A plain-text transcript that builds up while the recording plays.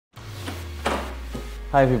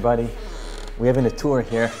Hi everybody, we're having a tour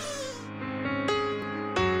here.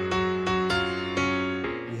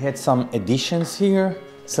 We had some additions here,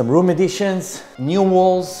 some room additions, new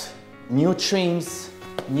walls, new trims,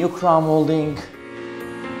 new crown molding.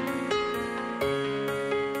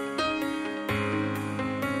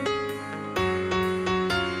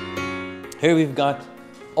 Here we've got,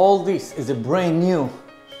 all this is a brand new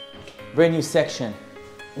section.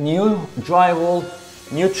 New drywall,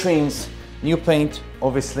 new trims, new paint,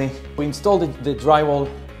 obviously. We installed the drywall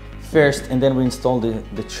first and then we installed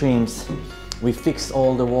the trims. We fixed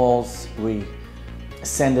all the walls, we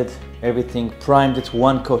sanded everything, primed it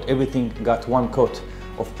one coat, everything got one coat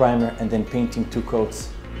of primer and then painting 2 coats.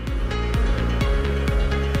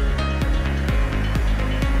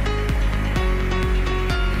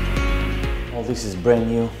 All this is brand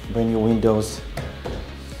new windows,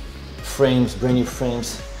 frames, brand new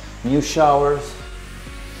frames, new showers.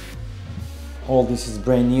 All this is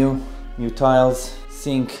brand new, new tiles,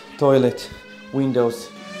 sink, toilet, windows.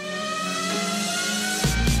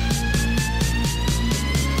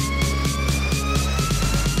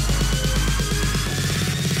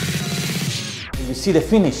 And you see the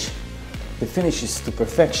finish is to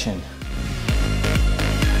perfection.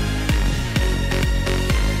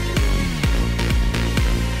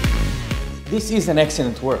 This is an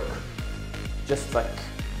excellent work. Just like,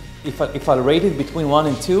 if I rate it between 1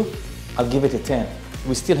 and 2, I'll give it a 10.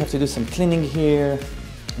 We still have to do some cleaning here.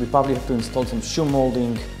 We probably have to install some shoe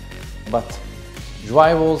molding, but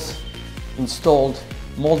drywalls installed,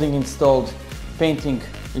 molding installed, painting.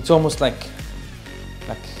 It's almost kind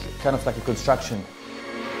of like a construction.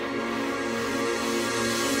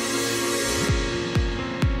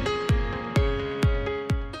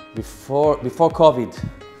 Before COVID,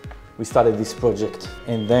 we started this project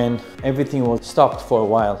and then everything was stopped for a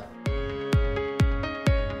while.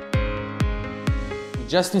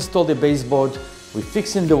 We just installed the baseboard, we're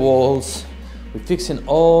fixing the walls, we're fixing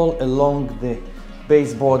all along the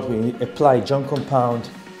baseboard, we apply junk compound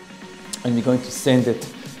and we're going to sand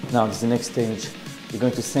it. Now this is the next stage. We're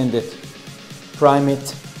going to sand it, prime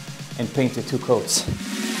it and paint it 2 coats.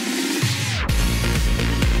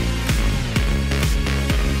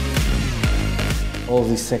 All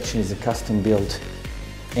this section is a custom build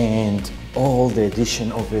and all the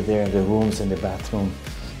addition over there, the rooms and the bathroom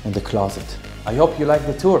and the closet. I hope you like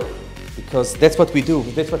the tour because that's what we do.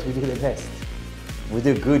 That's what we do the best. We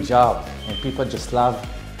do a good job and people just love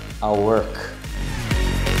our work.